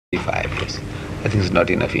P35, yes. I think it's not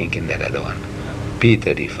enough ink in that other one.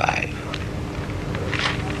 P35.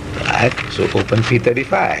 Right? So open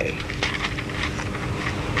P35.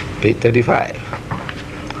 P35.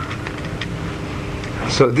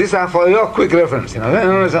 So these are for your quick reference,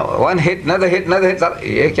 one hit, another hit,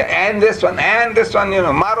 and this one,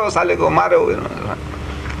 maro salego, maro,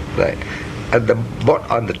 right. At the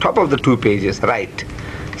on the top of the two pages, write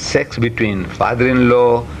sex between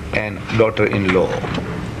father-in-law and daughter-in-law.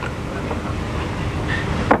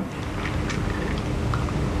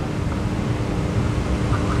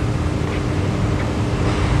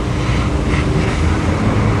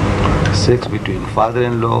 Sex between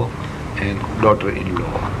father-in-law and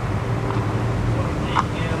daughter-in-law.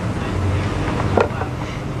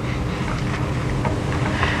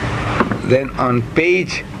 Then on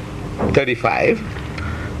page 35,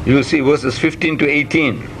 you will see verses 15 to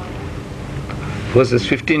 18. Verses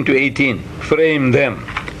 15 to 18. Frame them.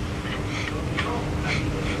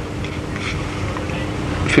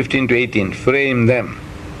 15 to 18. Frame them.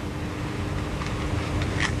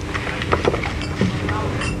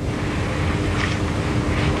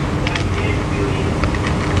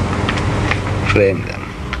 Frame them.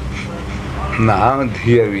 Now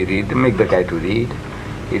here we read, make the guy to read.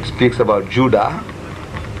 It speaks about Judah.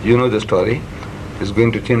 You know the story. He's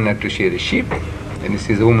going to Timnah to shear his sheep, and he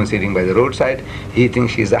sees a woman sitting by the roadside. He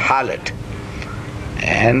thinks she's a harlot.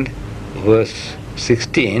 And verse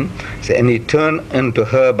 16 says, and he turned unto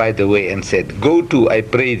her by the way and said, go to, I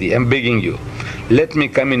pray thee, I'm begging you, let me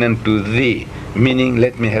come in unto thee, meaning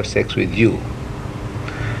let me have sex with you.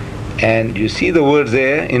 And you see the words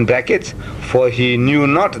there in brackets, for he knew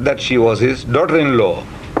not that she was his daughter-in-law.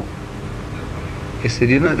 He said,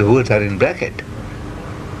 the words are in bracket.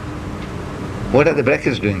 What are the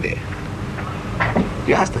brackets doing there?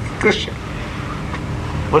 You ask the Christian.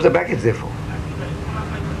 What's the brackets there for?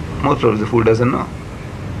 Most of the fool doesn't know.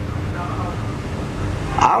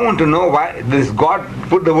 I want to know why this God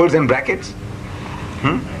put the words in brackets.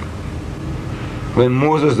 When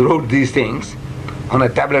Moses wrote these things on a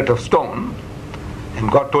tablet of stone, and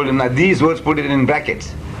God told him, now these words put it in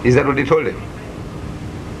brackets. Is that what he told him?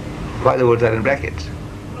 Why the words are in brackets?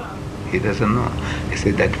 He doesn't know. He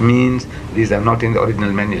said that means these are not in the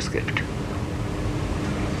original manuscript.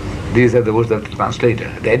 These are the words of the translator,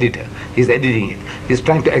 the editor. He's editing it. He's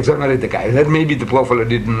trying to exonerate the guy. That maybe the poor fellow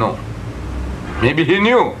didn't know. Maybe he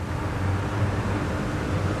knew.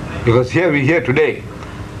 Because here we hear today,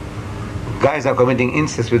 guys are committing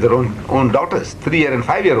incest with their own daughters, 3-year and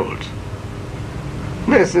 5-year-olds.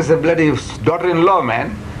 This is a bloody daughter-in-law,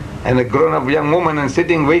 man, and a grown-up young woman and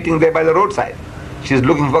sitting, waiting there by the roadside. She's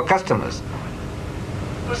looking for customers.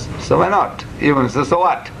 So why not? Even so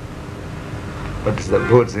what? But it's the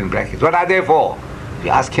words in brackets. What are they for? You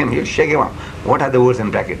ask him, you shake him up. What are the words in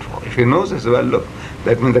bracket for? If he knows, he says, well, look,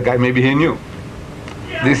 that means the guy, maybe he knew.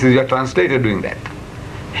 This is your translator doing that.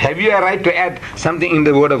 Have you a right to add something in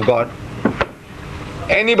the word of God?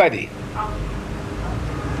 Anybody?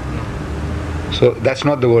 So that's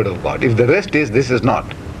not the word of God. If the rest is, this is not.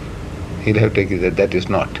 He'll have to take it that is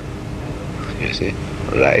not. You see?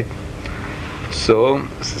 Right? So,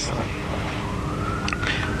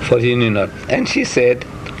 for he knew not. And she said,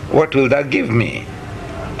 what wilt thou give me,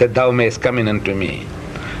 that thou mayest come in unto me?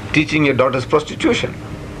 Teaching your daughters prostitution.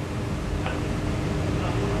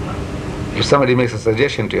 If somebody makes a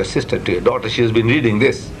suggestion to your sister, to your daughter, she has been reading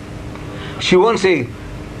this, she won't say,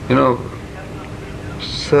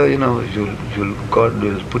 sir, God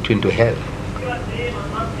will put you into hell.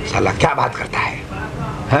 Sala, kya baat karta hai?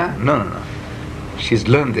 Huh? No. She's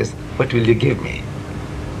learned this. What will you give me?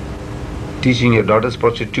 Teaching your daughters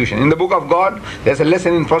prostitution. In the book of God, there's a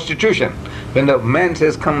lesson in prostitution. When the man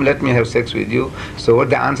says, come, let me have sex with you, so what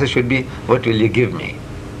the answer should be, what will you give me?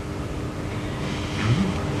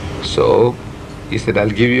 So, he said, I'll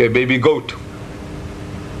give you a baby goat.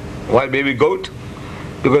 Why baby goat?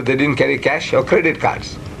 Because they didn't carry cash or credit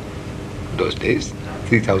cards. Those days,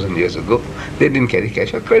 3,000 years ago, they didn't carry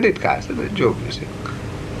cash or credit cards. It's a joke, you see.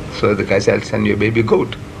 So the guy said, I'll send you a baby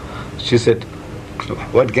goat. She said,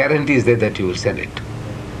 what guarantee is there that you will send it?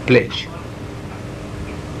 Pledge.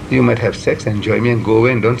 You might have sex, enjoy me, and go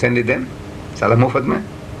away and don't send it then. Salah mufad mein.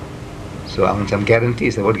 So I want some guarantee.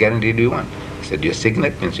 He said, what guarantee do you want? He said, your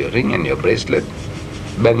signet means your ring and your bracelet.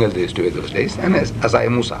 Bengal they used to wear those days. And Asai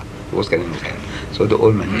Musa was carrying his hand. So the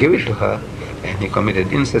old man gave it to her, and he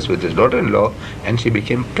committed incest with his daughter-in-law, and she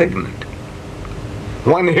became pregnant.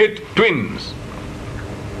 One hit, twins.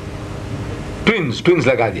 Twins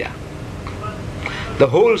laga diya. The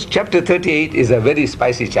whole chapter 38 is a very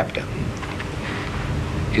spicy chapter.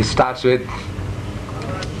 It starts with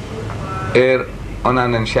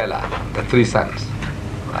Onan and Shelah, the three sons.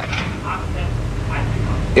 Right.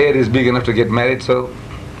 Er is big enough to get married, so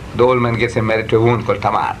the old man gets him married to a woman called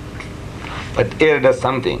Tamar. But Er does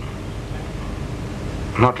something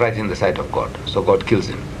not right in the sight of God, so God kills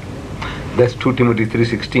him. That's 2 Timothy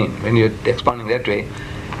 3:16. When you're expounding that way,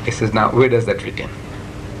 it says, now where does that fit in?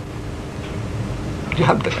 You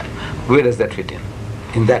have the guy. Where does that fit in?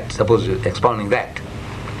 In that, suppose you're expounding that.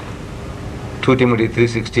 2 Timothy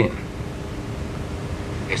 3:16.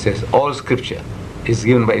 It says, all scripture is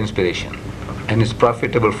given by inspiration and is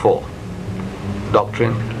profitable for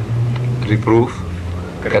doctrine, reproof,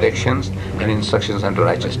 corrections, and instructions unto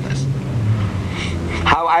righteousness.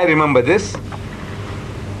 How I remember this?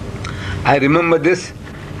 I remember this: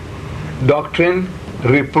 doctrine,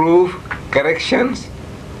 reproof, corrections,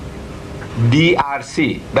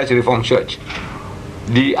 DRC, Dutch Reformed Church.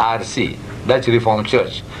 DRC, Dutch Reformed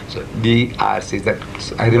Church. So DRC, that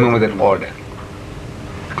I remember that order.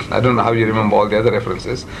 I don't know how you remember all the other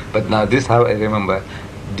references, but now this how I remember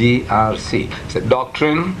DRC. So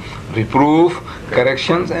doctrine, reproof,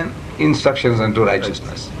 corrections, and instructions unto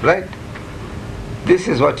righteousness. Right? This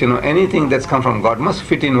is what, anything that's come from God must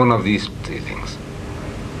fit in one of these three things.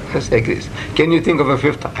 Just like this. Can you think of a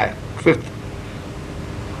fifth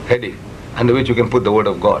heading under which you can put the word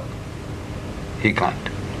of God? He can't.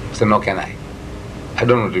 So nor can I. I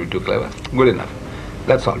don't want to be too clever. Good enough.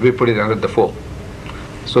 That's all. We put it under the 4.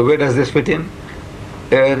 So where does this fit in?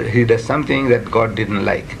 There he does something that God didn't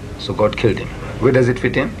like, so God killed him. Where does it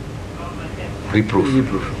fit in? Reproof.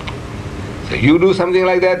 So you do something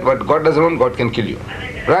like that, what God doesn't want, God can kill you.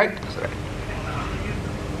 Right? That's right.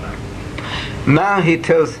 Now he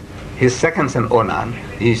tells his second son Onan,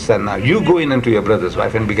 he said, now you go in unto your brother's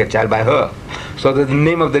wife and beget child by her, so that the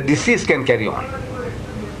name of the deceased can carry on.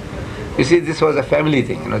 You see, this was a family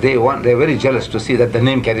thing. They're very jealous to see that the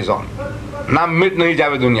name carries on. नाम मिट नहीं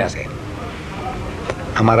जावे दुनिया से,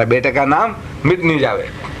 हमारा बेटे का नाम मिट नहीं जावे.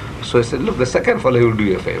 So he said, look, the second fellow, he will do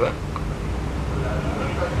you a favor.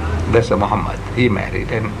 That's a Muhammad. He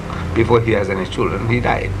married, and before he has any children, he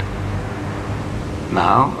died.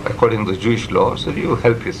 Now, according to the Jewish law, so you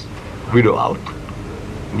help his widow out,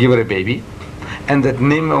 give her a baby, and that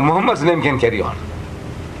name, Muhammad's name can carry on.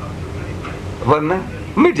 वरना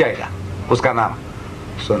मिट जाएगा उसका नाम.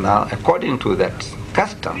 So now, according to that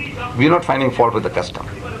custom, we're not finding fault with the custom.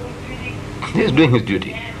 He's doing his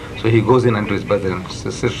duty. So he goes in unto his brother and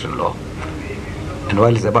sister-in-law, and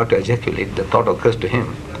while he's about to ejaculate, the thought occurs to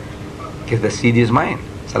him, if the seed is mine,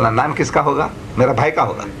 साला नाम किसका होगा? मेरा भाई का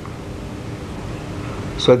होगा.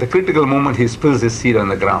 So at the critical moment, he spills his seed on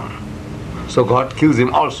the ground. So God kills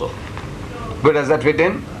him also. Where does that fit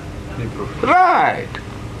in? Reproof. Right.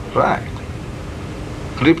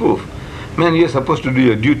 Reproof. Man, you're supposed to do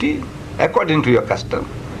your duty according to your custom.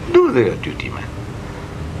 Do your duty, man.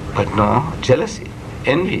 But no, jealousy,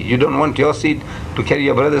 envy. You don't want your seed to carry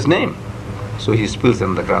your brother's name. So he spills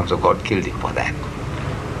on the ground, so God killed him for that.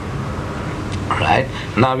 Right?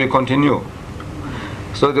 Now we continue.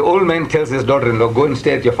 So the old man tells his daughter-in-law, go and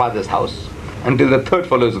stay at your father's house until the third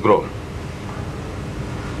fellow is grown.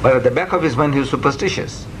 But at the back of his mind, he was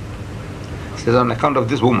superstitious. He says, on account of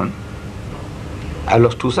this woman, I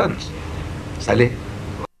lost 2 sons. Saleh,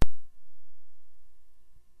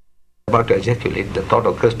 about to ejaculate, the thought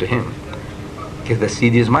occurs to him, if the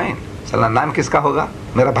seed is mine, साला नाम किसका होगा?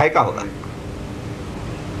 मेरा भाई का होगा.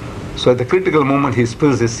 So at the critical moment, he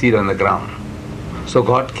spills his seed on the ground. So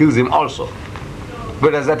God kills him also.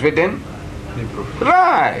 Where does that fit in? Reproof.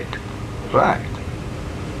 Right.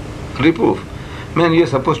 Reproof. Man, you're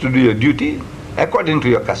supposed to do your duty according to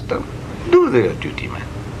your custom. Do your duty, man.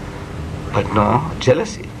 But no,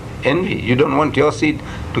 jealousy, envy. You don't want your seed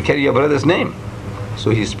to carry your brother's name. So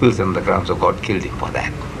he spills on the ground, so God killed him for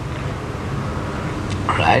that.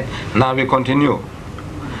 Right? Now we continue.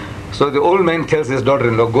 So the old man tells his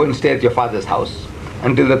daughter-in-law, go and stay at your father's house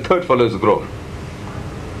until the third fellow is grown.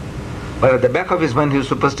 But at the back of his mind, he was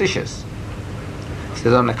superstitious. He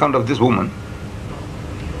says, on account of this woman,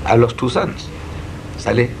 I lost 2 sons.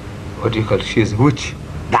 Saleh, what do you call it? She is witch.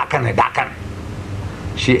 Dakan.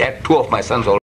 She ate 2 of my sons also.